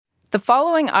The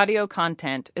following audio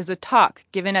content is a talk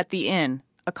given at The Inn,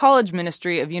 a college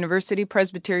ministry of University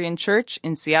Presbyterian Church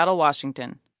in Seattle,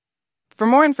 Washington. For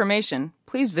more information,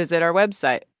 please visit our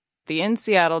website,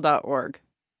 theinnseattle.org.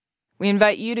 We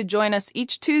invite you to join us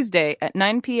each Tuesday at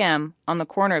 9 p.m. on the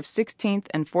corner of 16th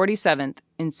and 47th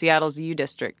in Seattle's U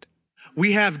District.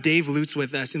 We have Dave Lutz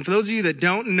with us. And for those of you that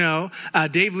don't know,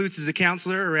 Dave Lutz is a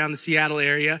counselor around the Seattle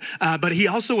area, but he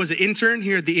also was an intern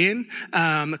here at the Inn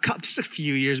just a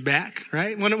few years back,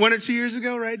 right? One or 2 years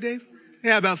ago, right, Dave?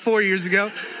 Yeah, about 4 years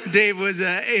ago. Dave was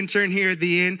an intern here at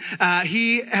the Inn.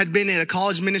 He had been in a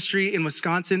college ministry in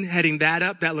Wisconsin, heading that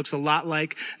up. That looks a lot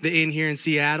like the Inn here in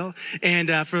Seattle. And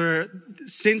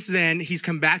since then, he's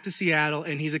come back to Seattle,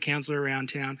 and he's a counselor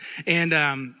around town.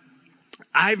 And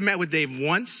I've met with Dave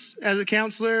once as a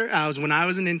counselor. When I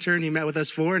was an intern. He met with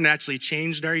us and actually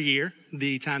changed our year,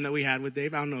 the time that we had with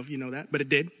Dave. I don't know if you know that, but it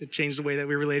did. It changed the way that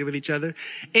we related with each other.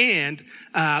 And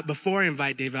before I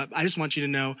invite Dave up, I just want you to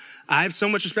know I have so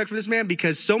much respect for this man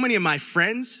because so many of my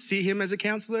friends see him as a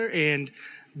counselor, and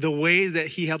the way that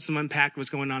he helps them unpack what's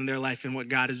going on in their life and what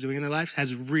God is doing in their life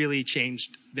has really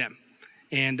changed them.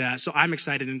 And so I'm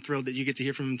excited and thrilled that you get to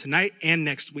hear from him tonight and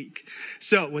next week.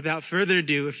 So without further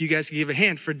ado, if you guys could give a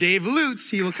hand for Dave Lutz,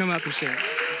 he will come up and share.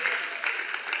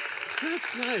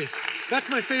 That's nice. That's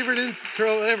my favorite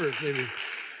intro ever, maybe.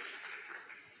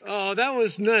 Oh, that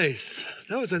was nice.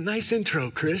 That was a nice intro,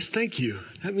 Chris. Thank you.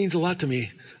 That means a lot to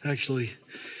me, actually.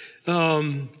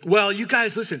 Well, you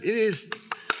guys, listen, it is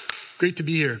great to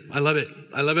be here. I love it.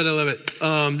 I love it. I love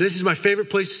it. This is my favorite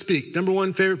place to speak. Number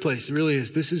one favorite place. It really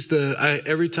is. This is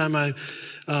every time I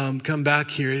come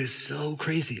back here, it is so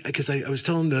crazy. Because I was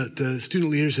telling the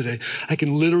student leaders today, I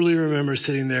can literally remember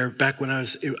sitting there back when I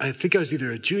think I was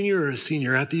either a junior or a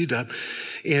senior at the UW.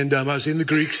 And I was in the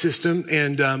Greek system,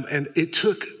 and it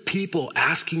took people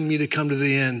asking me to come to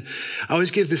the Inn. I always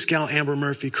give this gal, Amber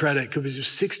Murphy, credit, because it was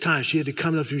 6 times she had to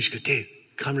come up to me. She goes, Dave,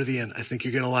 come to the Inn. I think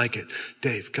you're going to like it.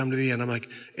 Dave, come to the Inn. I'm like,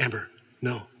 Amber,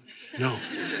 no.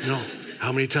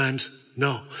 How many times?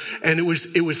 No. And it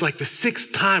was like the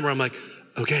 6th time where I'm like,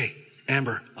 okay,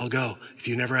 Amber, I'll go if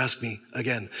you never ask me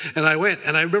again. And I went,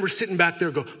 and I remember sitting back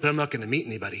there go, but I'm not going to meet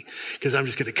anybody because I'm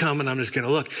just going to come and I'm just going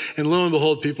to look. And lo and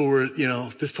behold, people were,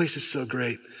 this place is so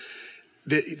great.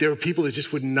 There were people that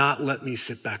just would not let me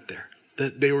sit back there.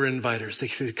 That they were inviters. They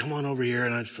said, come on over here.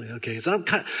 And I was like, okay. So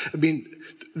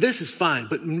this is fine,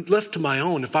 but left to my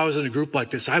own, if I was in a group like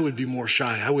this, I would be more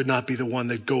shy. I would not be the one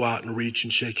that go out and reach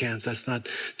and shake hands. That's not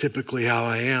typically how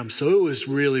I am. So it was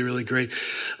really, really great.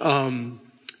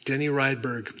 Denny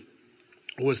Rydberg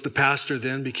was the pastor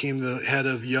then, became the head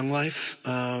of Young Life.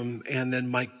 And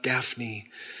then Mike Gaffney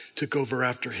took over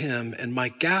after him. And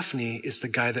Mike Gaffney is the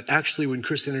guy that actually, when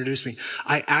Chris introduced me,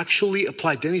 I actually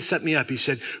applied. Denny set me up. He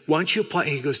said, why don't you apply?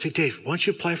 He goes, hey, Dave, why don't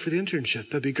you apply for the internship?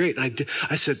 That'd be great. And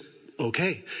I said,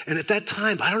 okay. And at that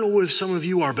time, I don't know where some of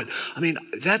you are, but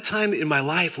that time in my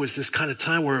life was this kind of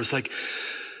time where it was like,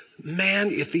 man,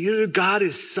 if either God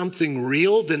is something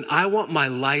real, then I want my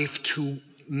life to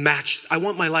match. I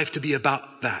want my life to be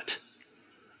about that.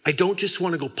 I don't just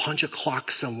want to go punch a clock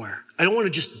somewhere. I don't want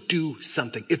to just do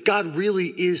something. If God really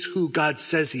is who God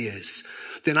says he is,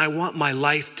 then I want my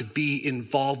life to be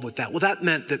involved with that. Well, that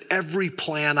meant that every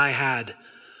plan I had,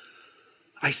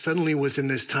 I suddenly was in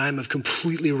this time of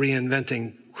completely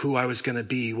reinventing who I was going to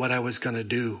be, what I was going to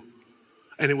do.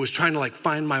 And it was trying to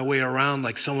find my way around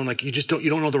like someone you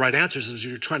don't know the right answers as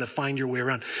you're trying to find your way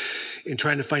around. And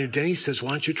trying to find your, Denny says, why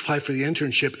don't you apply for the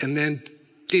internship? And then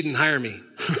didn't hire me.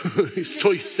 He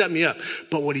set me up.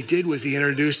 But what he did was he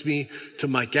introduced me to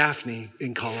Mike Gaffney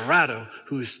in Colorado,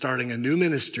 who is starting a new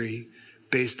ministry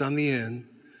based on the Inn.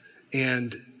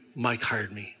 And Mike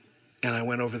hired me. And I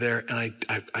went over there and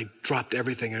I dropped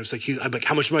everything. I was like, I'm like,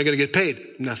 how much am I going to get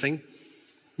paid? Nothing.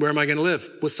 Where am I going to live?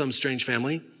 With some strange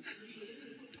family.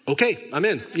 Okay, I'm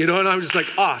in, and I was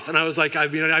just off. And I was like, I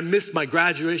missed my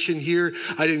graduation here.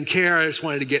 I didn't care. I just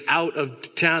wanted to get out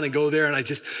of town and go there. And I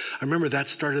remember that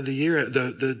started the year,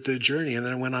 the journey. And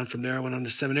then I went on from there. I went on to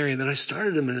seminary, and then I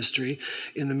started a ministry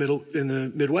in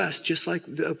the Midwest, just like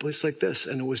a place like this.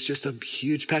 And it was just a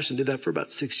huge passion. Did that for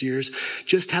about 6 years.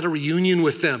 Just had a reunion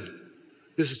with them.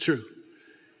 This is true.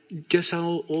 Guess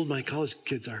how old my college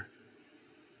kids are?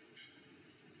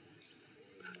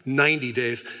 90,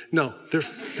 Dave. No, they're,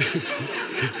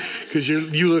 because you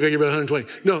look like you're about 120.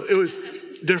 No,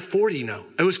 they're 40 now.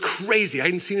 It was crazy. I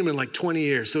hadn't seen them in 20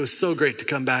 years. So it was so great to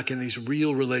come back in these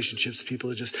real relationships.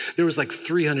 People there was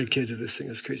 300 kids of this thing.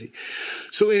 It's crazy.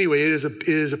 So anyway, it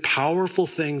is a powerful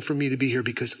thing for me to be here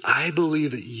because I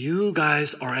believe that you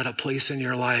guys are at a place in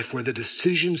your life where the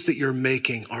decisions that you're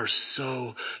making are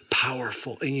so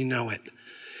powerful and you know it.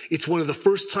 It's one of the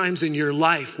first times in your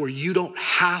life where you don't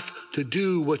have to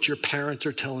do what your parents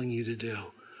are telling you to do.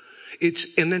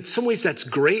 And in some ways that's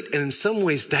great, and in some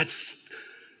ways that's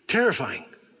terrifying.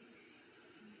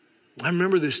 I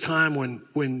remember this time when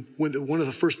one of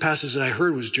the first passages that I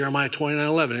heard was Jeremiah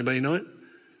 29:11. Anybody know it?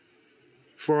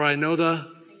 For I know the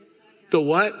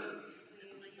what?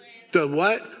 The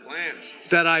what? Plans.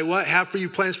 That I what? Have for you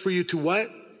plans for you to what?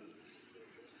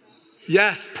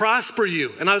 Yes, prosper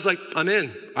you. And I was like, I'm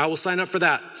in. I will sign up for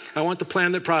that. I want the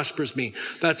plan that prospers me.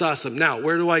 That's awesome. Now,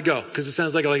 where do I go? Because it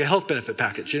sounds like a health benefit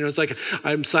package. It's like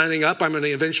I'm signing up. I'm going to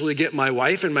eventually get my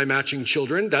wife and my matching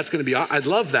children. That's going to be, I'd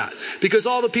love that. Because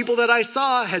all the people that I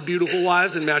saw had beautiful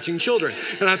wives and matching children.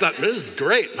 And I thought, this is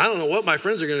great. I don't know what my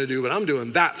friends are going to do, but I'm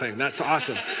doing that thing. That's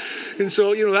awesome. And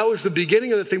so, that was the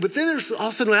beginning of the thing. But then there's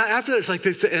also, after that, it's like,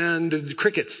 and the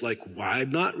crickets, like, well, I'm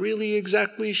not really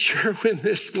exactly sure when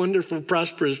this wonderful,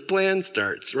 prosperous plan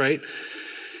starts, right?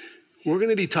 We're going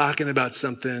to be talking about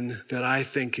something that I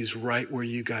think is right where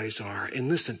you guys are. And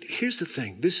listen, here's the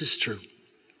thing. This is true.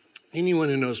 Anyone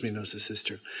who knows me knows this is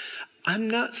true. I'm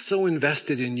not so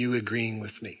invested in you agreeing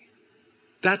with me.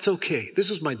 That's okay.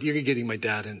 You're getting my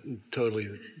dad totally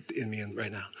in me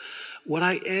right now. What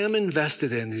I am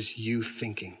invested in is you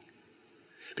thinking.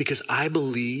 Because I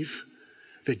believe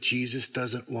that Jesus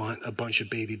doesn't want a bunch of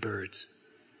baby birds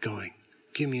going,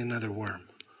 give me another worm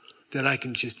that I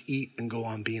can just eat and go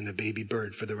on being a baby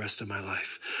bird for the rest of my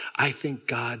life. I think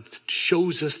God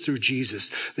shows us through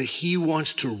Jesus that he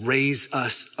wants to raise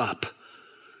us up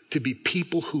to be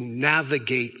people who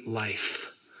navigate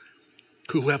life,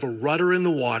 who have a rudder in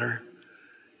the water.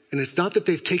 And it's not that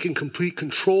they've taken complete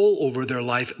control over their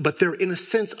life, but they're in a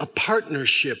sense a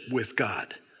partnership with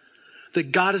God.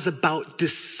 That God is about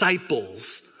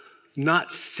disciples,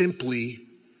 not simply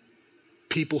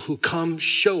people who come,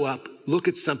 show up, look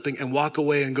at something and walk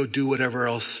away and go do whatever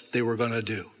else they were going to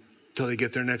do until they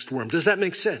get their next worm. Does that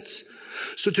make sense?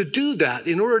 So to do that,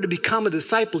 in order to become a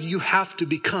disciple, you have to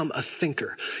become a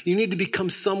thinker. You need to become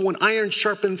someone, iron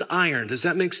sharpens iron. Does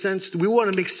that make sense? We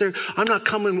want to make sure, I'm not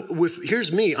coming with,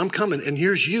 here's me, I'm coming, and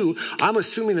here's you. I'm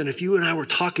assuming that if you and I were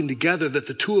talking together, that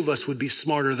the two of us would be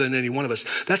smarter than any one of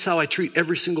us. That's how I treat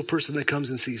every single person that comes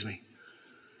and sees me.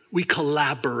 We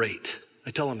collaborate.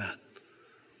 I tell them that.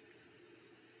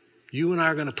 You and I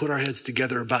are going to put our heads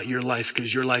together about your life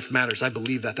because your life matters. I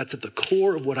believe that. That's at the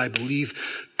core of what I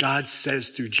believe God says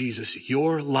through Jesus.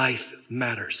 Your life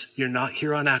matters. You're not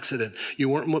here on accident. You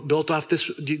weren't built off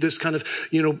this kind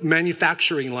of,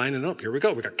 manufacturing line. And here we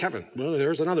go. We got Kevin. Well,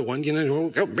 there's another one.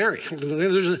 Mary.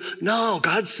 No,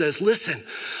 God says, listen,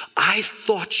 I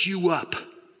thought you up.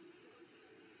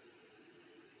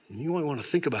 You might want to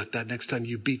think about that next time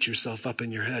you beat yourself up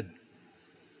in your head.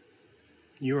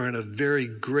 You are in a very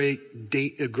great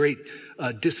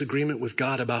disagreement with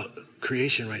God about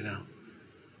creation right now.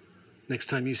 Next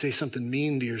time you say something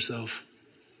mean to yourself,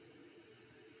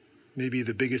 maybe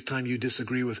the biggest time you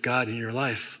disagree with God in your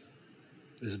life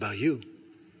is about you.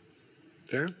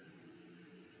 Fair?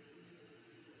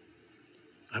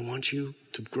 I want you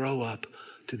to grow up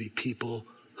to be people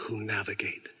who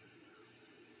navigate,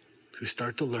 who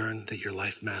start to learn that your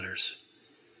life matters.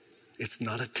 It's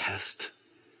not a test.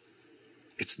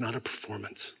 It's not a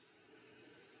performance.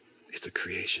 It's a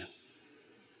creation.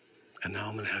 And now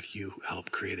I'm going to have you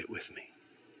help create it with me.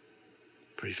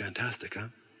 Pretty fantastic, huh?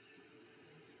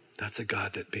 That's a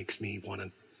God that makes me want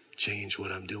to change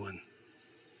what I'm doing.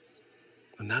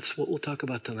 And that's what we'll talk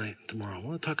about tonight and tomorrow. I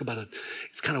want to talk about it.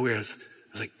 It's kind of weird. I was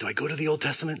like, do I go to the Old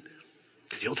Testament?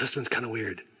 Because the Old Testament's kind of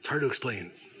weird. It's hard to explain.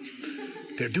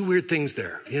 They do weird things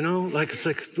there, it's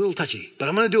like a little touchy. But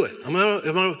I'm going to do it. I'm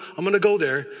going to go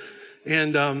there.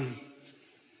 And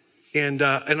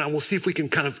we'll see if we can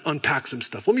kind of unpack some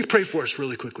stuff. Let me pray for us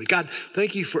really quickly. God,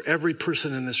 thank you for every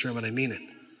person in this room, and I mean it.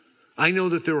 I know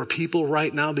that there are people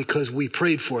right now, because we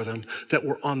prayed for them, that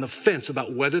were on the fence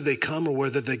about whether they come or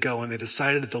whether they go, and they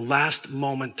decided at the last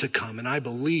moment to come. And I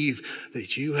believe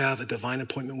that you have a divine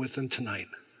appointment with them tonight.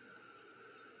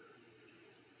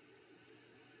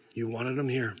 You wanted them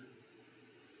here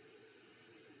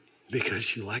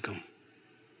because you like them.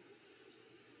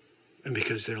 And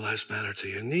because their lives matter to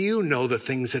you. And you know the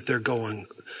things that they're going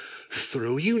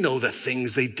through. You know the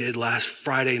things they did last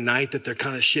Friday night that they're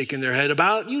kind of shaking their head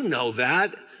about. You know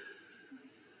that.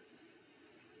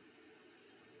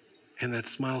 And that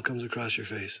smile comes across your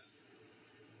face.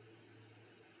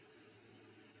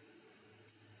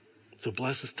 So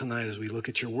bless us tonight as we look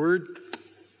at your word.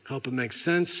 Help it make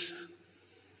sense.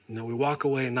 We walk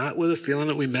away not with a feeling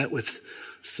that we met with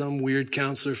some weird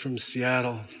counselor from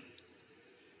Seattle,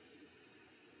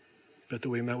 but that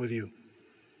we met with you.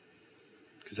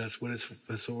 because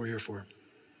that's what we're here for.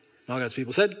 All God's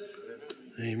people said,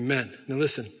 amen. Now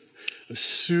listen, I'm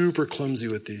super clumsy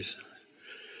with these.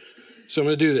 So I'm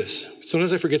going to do this.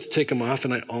 Sometimes I forget to take them off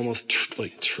and I almost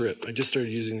trip. I just started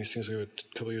using these things a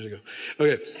couple years ago.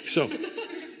 Okay, so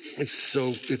it's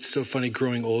so funny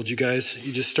growing old, you guys.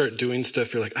 You just start doing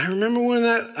stuff. You're like, I remember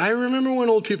when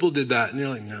old people did that. And you're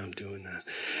like, no, I'm doing that.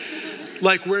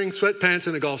 Like wearing sweatpants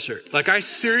and a golf shirt. Like I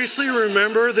seriously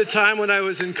remember the time when I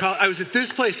was in college. I was at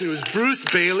this place and it was Bruce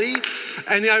Bailey.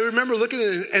 And I remember looking at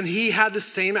it and he had the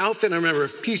same outfit. And I remember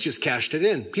he's just cashed it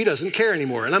in. He doesn't care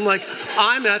anymore. And I'm like,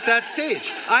 I'm at that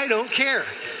stage. I don't care.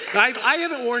 I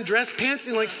haven't worn dress pants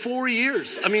in like 4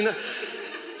 years. I mean,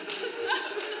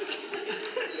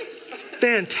 it's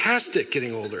fantastic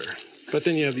getting older. But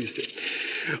then you have these two.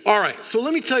 All right, so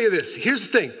let me tell you this. Here's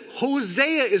the thing.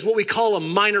 Hosea is what we call a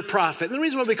minor prophet. And the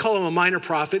reason why we call him a minor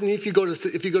prophet, and if you go to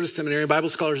seminary, Bible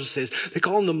scholars will say this, they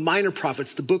call him the minor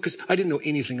prophets. The book is, I didn't know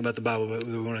anything about the Bible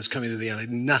when I was coming to the end. I had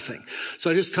nothing.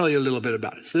 So I just tell you a little bit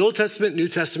about it. So the Old Testament, New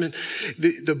Testament,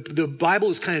 the Bible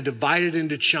is kind of divided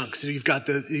into chunks. So you've got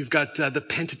the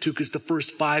Pentateuch is the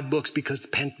first 5 books because the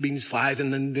Pent means 5,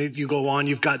 and then you go on.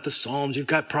 You've got the Psalms. You've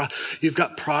got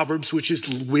Proverbs, which is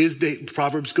wisdom.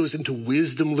 Proverbs goes into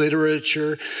wisdom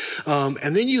literature,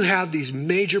 and then you have these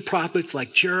major prophets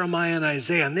like Jeremiah and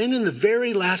Isaiah. And then in the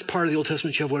very last part of the Old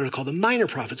Testament, you have what are called the minor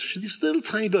prophets, which are these little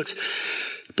tiny books.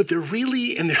 But they're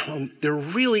really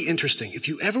interesting. If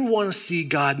you ever want to see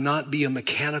God not be a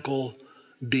mechanical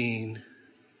being,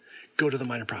 go to the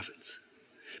minor prophets.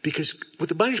 Because what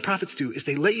the minor prophets do is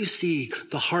they let you see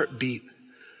the heartbeat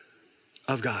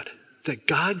of God. That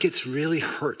God gets really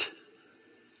hurt.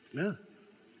 Yeah.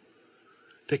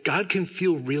 That God can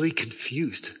feel really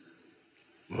confused.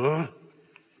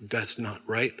 That's not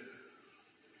right.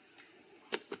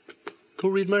 Go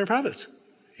read minor prophets.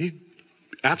 He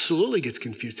absolutely gets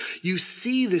confused. You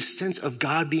see this sense of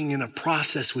God being in a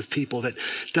process with people that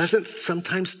doesn't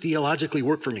sometimes theologically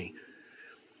work for me.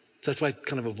 So that's why I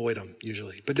kind of avoid them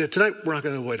usually. But tonight we're not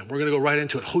going to avoid them. We're going to go right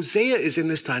into it. Hosea is in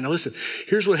this time. Now listen,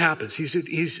 here's what happens. There's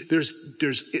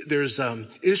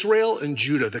Israel and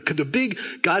Judah. The big,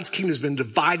 God's kingdom has been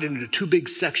divided into 2 big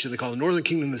sections. They call it the northern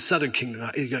kingdom and the southern kingdom.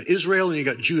 You got Israel and you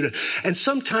got Judah. And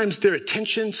sometimes they're at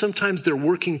tension. Sometimes they're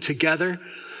working together.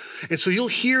 And so you'll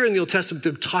hear in the Old Testament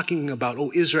them talking about,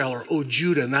 oh, Israel or oh,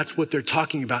 Judah. And that's what they're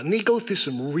talking about. And they go through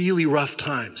some really rough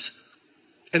times.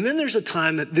 And then there's a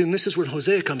time then this is where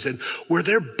Hosea comes in, where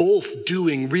they're both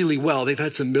doing really well. They've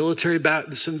had some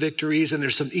some victories, and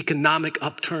there's some economic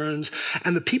upturns,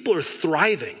 and the people are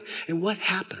thriving. And what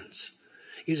happens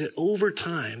is that over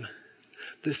time,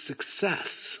 the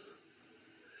success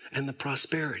and the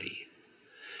prosperity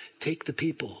take the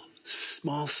people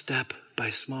small step by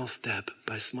small step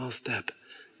by small step,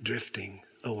 drifting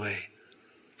away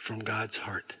from God's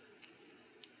heart.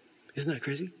 Isn't that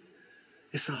crazy?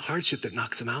 It's not hardship that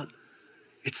knocks them out.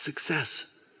 It's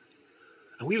success.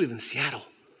 And we live in Seattle.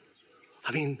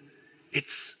 I mean,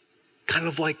 it's kind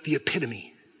of like the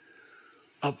epitome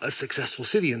of a successful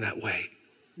city in that way.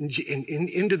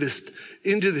 Into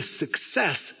this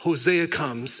success, Hosea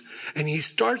comes and he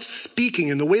starts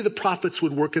speaking. And the way the prophets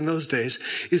would work in those days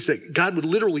is that God would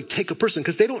literally take a person,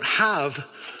 because they don't have,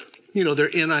 their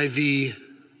NIV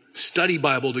study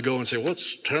Bible to go and say, well,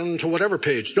 let's turn to whatever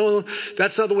page. No,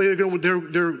 that's not the way they're going.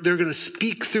 They're going to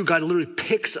speak through. God literally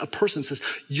picks a person and says,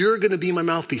 you're going to be my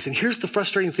mouthpiece. And here's the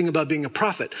frustrating thing about being a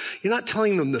prophet. You're not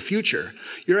telling them the future.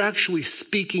 You're actually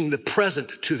speaking the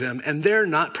present to them, and they're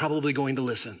not probably going to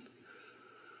listen.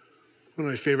 One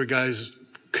of my favorite guys,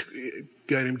 a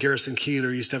guy named Garrison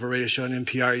Keillor, used to have a radio show on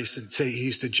NPR. He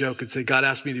used to joke and say, God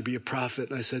asked me to be a prophet.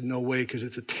 And I said, no way, because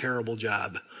it's a terrible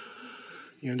job.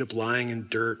 You end up lying in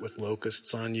dirt with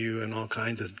locusts on you and all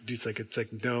kinds of, it's like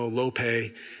no, low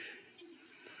pay.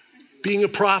 Being a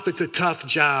prophet's a tough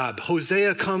job.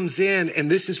 Hosea comes in,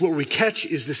 and this is what we catch,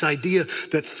 is this idea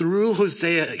that through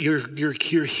Hosea,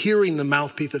 you're hearing the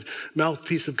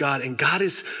mouthpiece of God, and God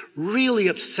is really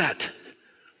upset.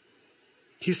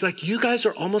 He's like, you guys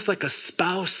are almost like a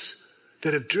spouse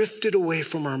that have drifted away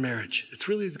from our marriage. It's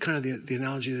really kind of the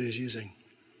analogy that he's using.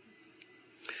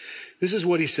 This is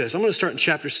what he says. I'm going to start in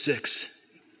chapter 6.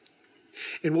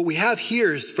 And what we have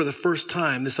here is, for the first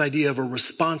time, this idea of a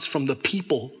response from the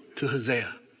people to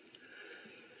Hosea.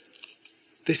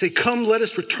 They say, come, let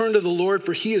us return to the Lord,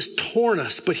 for he has torn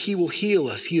us, but he will heal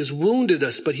us. He has wounded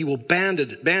us, but he will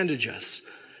bandage us.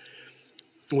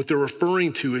 And what they're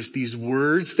referring to is these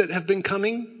words that have been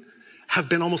coming have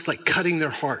been almost like cutting their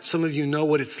heart. Some of you know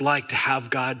what it's like to have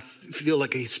God feel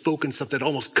like he's spoken something that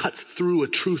almost cuts through a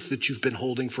truth that you've been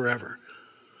holding forever.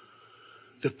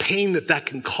 the pain that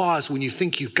can cause when you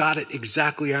think you've got it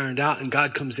exactly ironed out and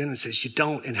God comes in and says you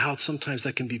don't, and how sometimes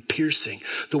that can be piercing.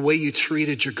 The way you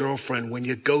treated your girlfriend when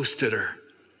you ghosted her.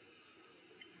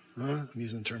 I'm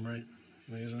using the term right?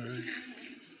 Am I using it right?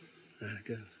 All right,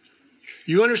 good.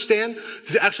 You understand?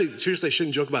 Actually, seriously, I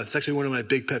shouldn't joke about it. It's actually one of my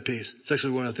big pet peeves. It's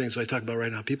actually one of the things that I talk about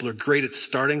right now. People are great at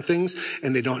starting things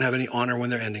and they don't have any honor when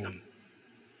they're ending them.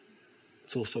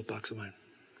 It's a little soapbox of mine.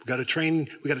 We got to train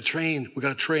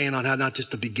on how not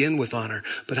just to begin with honor,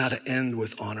 but how to end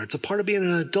with honor. It's a part of being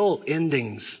an adult,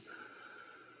 endings.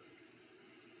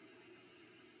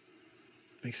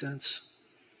 Make sense?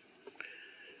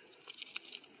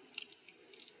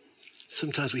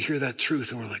 Sometimes we hear that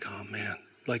truth and we're like, oh man,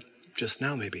 like just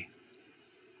now maybe.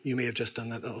 You may have just done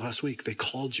that last week. They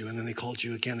called you and then they called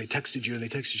you again. They texted you and they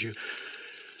texted you.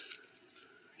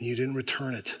 And you didn't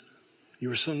return it. You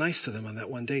were so nice to them on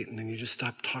that one date and then you just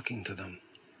stopped talking to them.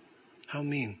 How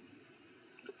mean.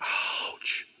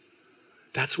 Ouch.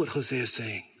 That's what Hosea is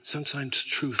saying. Sometimes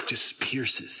truth just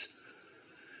pierces.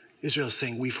 Israel's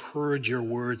saying, we've heard your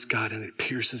words, God, and it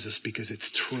pierces us because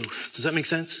it's truth. Does that make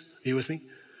sense? Are you with me?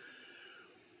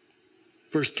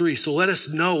 Verse 3, so let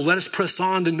us press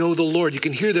on to know the Lord. You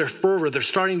can hear their fervor. They're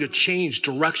starting to change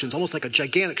directions, almost like a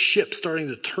gigantic ship starting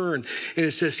to turn. And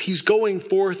it says, he's going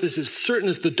forth as certain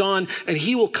as the dawn, and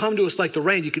he will come to us like the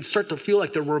rain. You can start to feel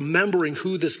like they're remembering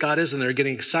who this God is, and they're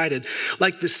getting excited.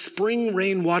 Like the spring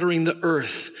rain watering the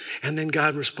earth. And then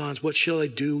God responds, what shall I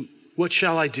do? What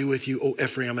shall I do with you, O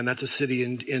Ephraim? And that's a city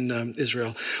in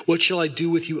Israel. What shall I do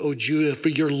with you, O Judah? For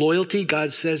your loyalty,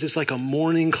 God says, is like a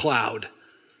morning cloud.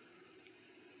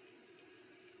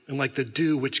 And like the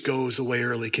dew which goes away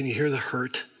early. Can you hear the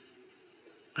hurt?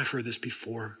 I've heard this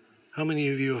before. How many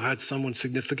of you have had someone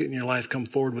significant in your life come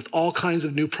forward with all kinds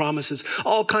of new promises,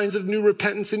 all kinds of new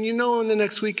repentance, and in the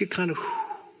next week it kind of,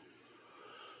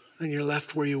 and you're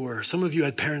left where you were. Some of you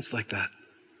had parents like that.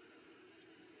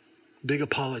 Big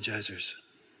apologizers.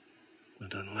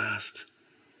 It doesn't last.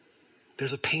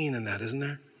 There's a pain in that, isn't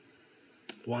there?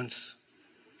 Once,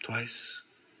 twice.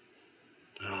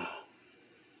 Oh.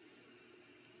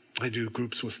 I do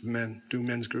groups with men,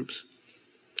 men's groups.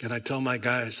 And I tell my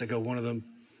guys, I go, one of the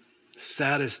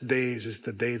saddest days is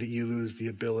the day that you lose the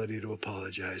ability to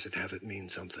apologize and have it mean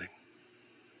something.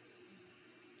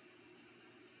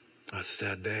 That's a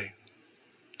sad day.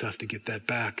 Tough to get that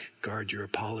back. Guard your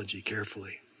apology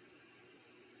carefully.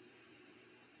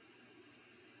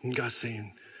 And God's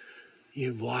saying,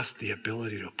 you've lost the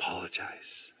ability to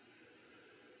apologize.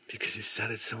 Because you've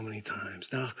said it so many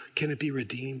times. Now, can it be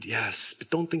redeemed? Yes. But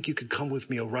don't think you could come with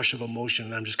me a rush of emotion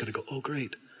and I'm just going to go, oh,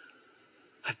 great.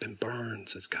 I've been burned,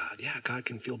 says God. Yeah, God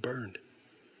can feel burned.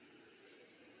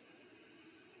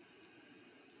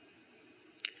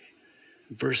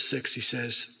 Verse 6, he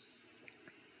says,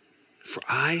 for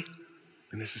I,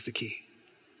 and this is the key,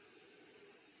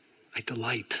 I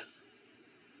delight.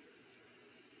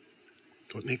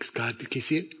 What makes God, can you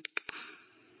see it?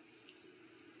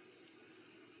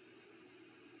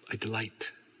 I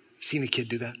delight. You seen a kid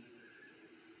do that?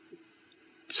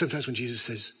 Sometimes when Jesus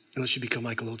says, unless you become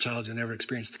like a little child, you'll never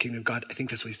experience the kingdom of God, I think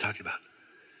that's what he's talking about.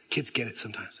 Kids get it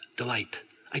sometimes. Delight.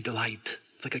 I delight.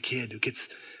 It's like a kid who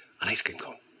gets an ice cream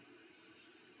cone.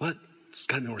 What? It's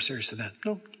got to be more serious than that.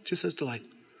 No, it just says delight.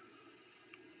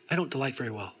 I don't delight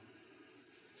very well.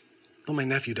 Well, my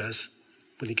nephew does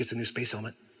when he gets a new space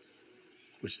helmet,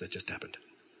 which that just happened.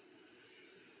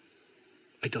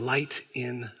 I delight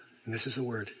in, and this is the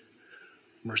word,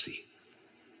 mercy,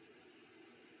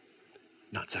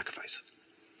 not sacrifice.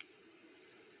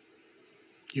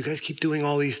 You guys keep doing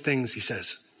all these things, he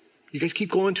says. You guys keep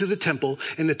going to the temple,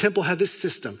 and the temple had this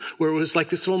system where it was like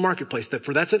this little marketplace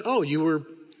that's it. Oh, you were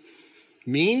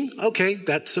mean? Okay,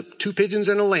 that's 2 pigeons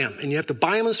and a lamb, and you have to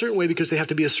buy them a certain way because they have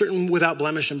to be a certain without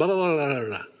blemish and blah, blah, blah, blah, blah,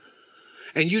 blah.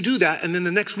 And you do that, and then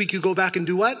the next week you go back and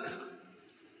do what?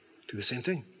 Do the same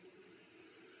thing.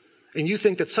 And you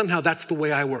think that somehow that's the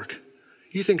way I work.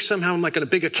 You think somehow I'm like a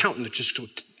big accountant that just goes,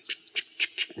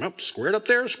 square it up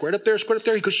there, square it up there, square it up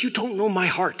there. He goes, you don't know my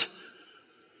heart.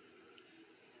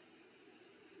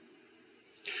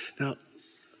 Now,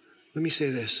 let me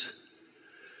say this.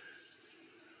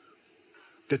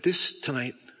 That this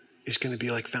tonight is going to be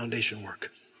like foundation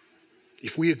work.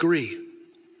 If we agree,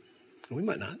 and we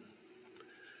might not,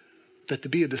 that to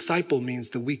be a disciple means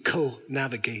that we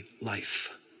co-navigate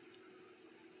life.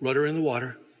 Rudder in the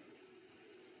water.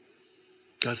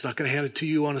 God's not going to hand it to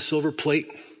you on a silver plate.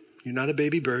 You're not a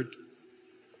baby bird.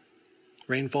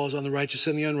 Rain falls on the righteous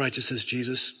and the unrighteous, says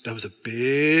Jesus. That was a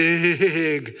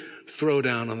big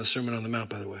throwdown on the Sermon on the Mount,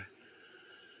 by the way.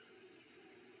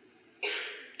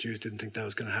 Jews didn't think that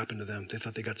was going to happen to them. They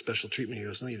thought they got special treatment. He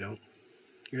goes, no, you don't.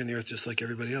 You're in the earth just like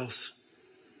everybody else.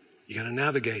 You got to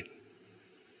navigate.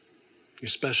 You're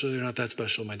special, you're not that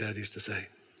special, my dad used to say.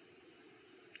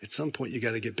 At some point, you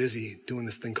got to get busy doing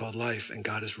this thing called life, and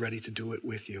God is ready to do it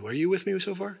with you. Are you with me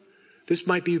so far? This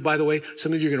might be, by the way,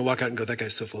 some of you are going to walk out and go, that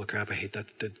guy's so full of crap. I hate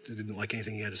that. That didn't like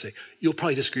anything he had to say. You'll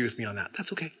probably disagree with me on that.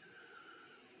 That's okay.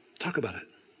 Talk about it.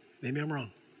 Maybe I'm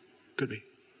wrong. Could be.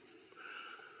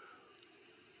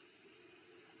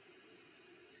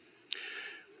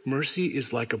 Mercy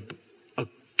is like a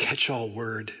catch-all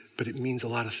word, but it means a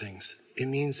lot of things. It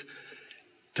means,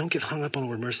 don't get hung up on the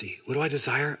word mercy. What do I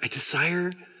desire? I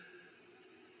desire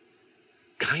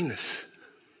kindness.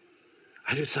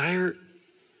 I desire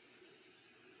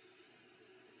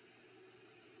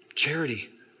charity.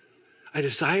 I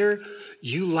desire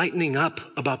you lightening up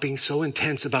about being so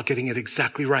intense about getting it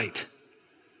exactly right.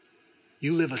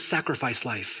 You live a sacrifice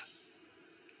life.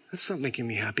 That's not making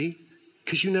me happy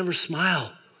because you never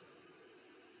smile.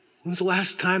 When's the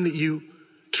last time that you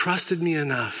trusted me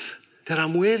enough that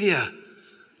I'm with you?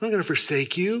 I'm not going to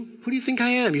forsake you. Who do you think I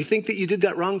am? You think that you did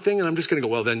that wrong thing and I'm just going to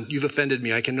go, well, then you've offended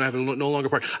me. I can have no longer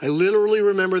part. I literally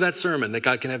remember that sermon that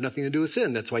God can have nothing to do with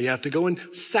sin. That's why you have to go and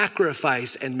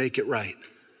sacrifice and make it right.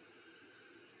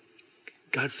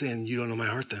 God's saying, you don't know my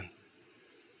heart then.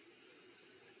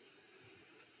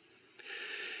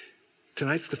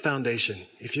 Tonight's the foundation.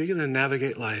 If you're going to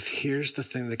navigate life, here's the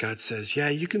thing that God says. Yeah,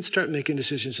 you can start making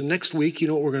decisions. And next week, you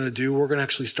know what we're going to do? We're going to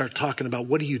actually start talking about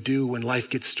what do you do when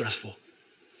life gets stressful?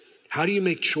 How do you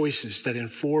make choices that in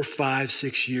 4, 5,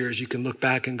 6 years, you can look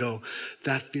back and go,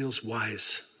 that feels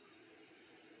wise?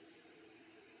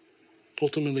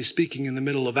 Ultimately speaking, in the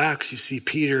middle of Acts, you see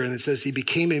Peter, and it says he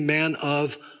became a man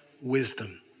of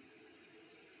wisdom.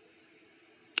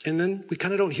 And then we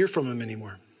kind of don't hear from him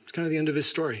anymore. It's kind of the end of his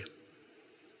story.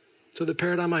 So the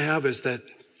paradigm I have is that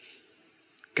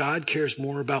God cares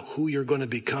more about who you're going to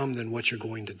become than what you're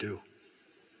going to do.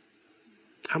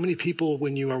 How many people,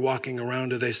 when you are walking around,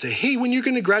 do they say, hey, when you're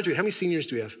going to graduate, how many seniors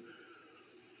do we have?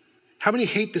 How many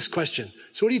hate this question?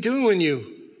 So what are you doing when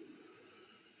you?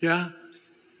 Yeah?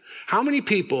 How many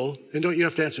people, and you don't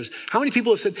have to answer this, how many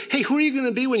people have said, hey, who are you going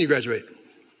to be when you graduate?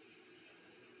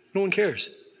 No one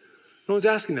cares. No one's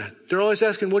asking that. They're always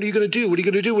asking, what are you going to do? What are you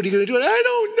going to do? What are you going to do? And I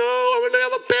don't know. I'm going to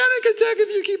have a panic attack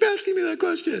if you keep asking me that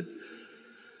question.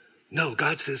 No,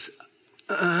 God says,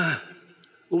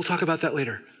 we'll talk about that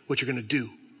later. What you're going to do.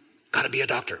 Got to be a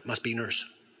doctor. Must be a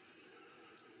nurse.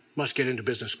 Must get into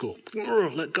business school.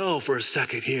 Let go for a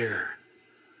second here.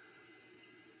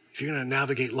 If you're going to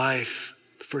navigate life,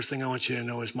 the first thing I want you to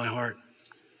know is my heart.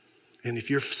 And if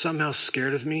you're somehow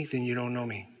scared of me, then you don't know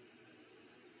me.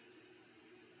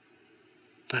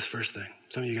 That's the first thing.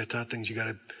 Some of you got taught things you got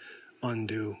to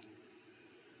undo.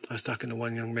 I was talking to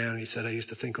one young man and he said, I used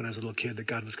to think when I was a little kid that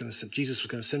Jesus was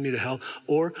going to send me to hell,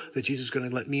 or that Jesus was going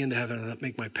to let me into heaven and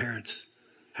make my parents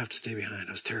have to stay behind.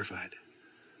 I was terrified.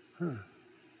 Got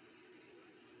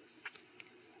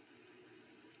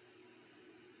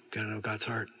to know God's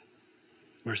heart.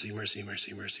 Mercy, mercy,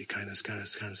 mercy, mercy, kindness,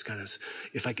 kindness, kindness, kindness.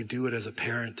 If I could do it as a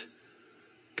parent,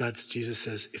 Jesus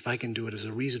says, if I can do it as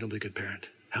a reasonably good parent,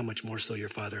 how much more so your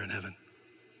Father in heaven?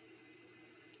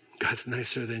 God's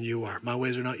nicer than you are. My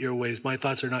ways are not your ways. My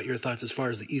thoughts are not your thoughts. As far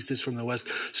as the east is from the west,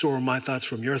 so are my thoughts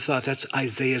from your thought. That's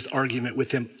Isaiah's argument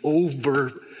with him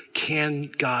over,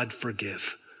 can God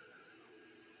forgive?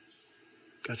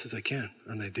 God says, I can,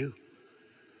 and I do.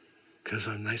 Because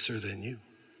I'm nicer than you.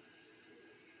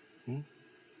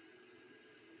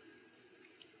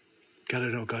 Got to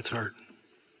know God's heart.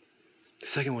 The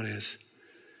second one is,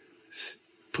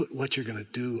 put what you're going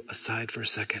to do aside for a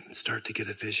second and start to get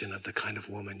a vision of the kind of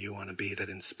woman you want to be that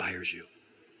inspires you.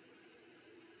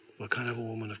 What kind of a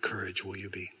woman of courage will you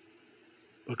be?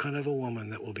 What kind of a woman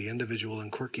that will be individual and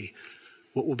quirky?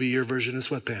 What will be your version of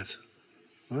sweatpants?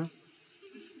 Huh?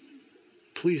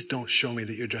 Please don't show me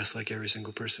that you're dressed like every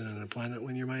single person on the planet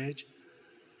when you're my age.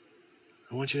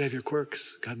 I want you to have your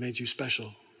quirks. God made you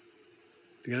special.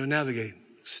 You're going to navigate.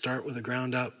 Start with the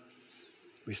ground up.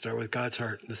 We start with God's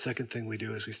heart. The second thing we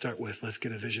do is we start with, let's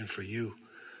get a vision for you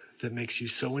that makes you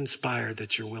so inspired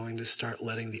that you're willing to start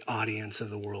letting the audience of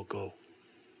the world go.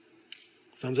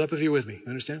 Thumbs up if you're with me. You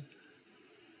understand?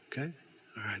 Okay?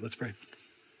 All right, let's pray.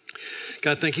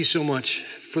 God, thank you so much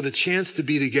for the chance to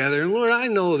be together. And Lord, I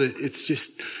know that it's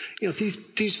just,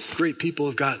 these great people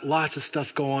have got lots of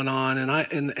stuff going on. And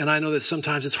I know that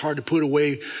sometimes it's hard to put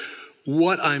away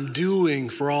what I'm doing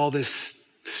for all this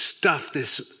stuff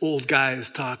this old guy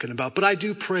is talking about. But I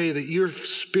do pray that your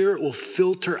Spirit will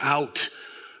filter out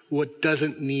what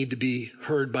doesn't need to be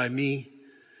heard by me,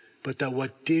 but that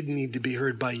what did need to be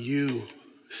heard by you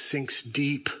sinks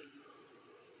deep.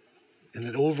 And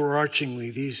that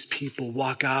overarchingly, these people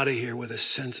walk out of here with a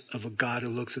sense of a God who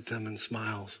looks at them and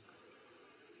smiles.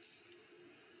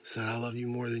 Said, I love you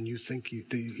more than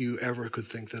you ever could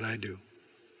think that I do.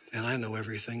 And I know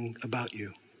everything about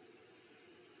you.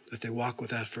 That they walk with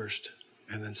that first.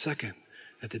 And then second,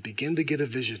 that they begin to get a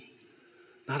vision,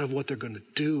 not of what they're going to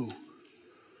do,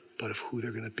 but of who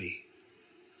they're going to be.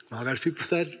 All God's people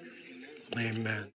said, amen.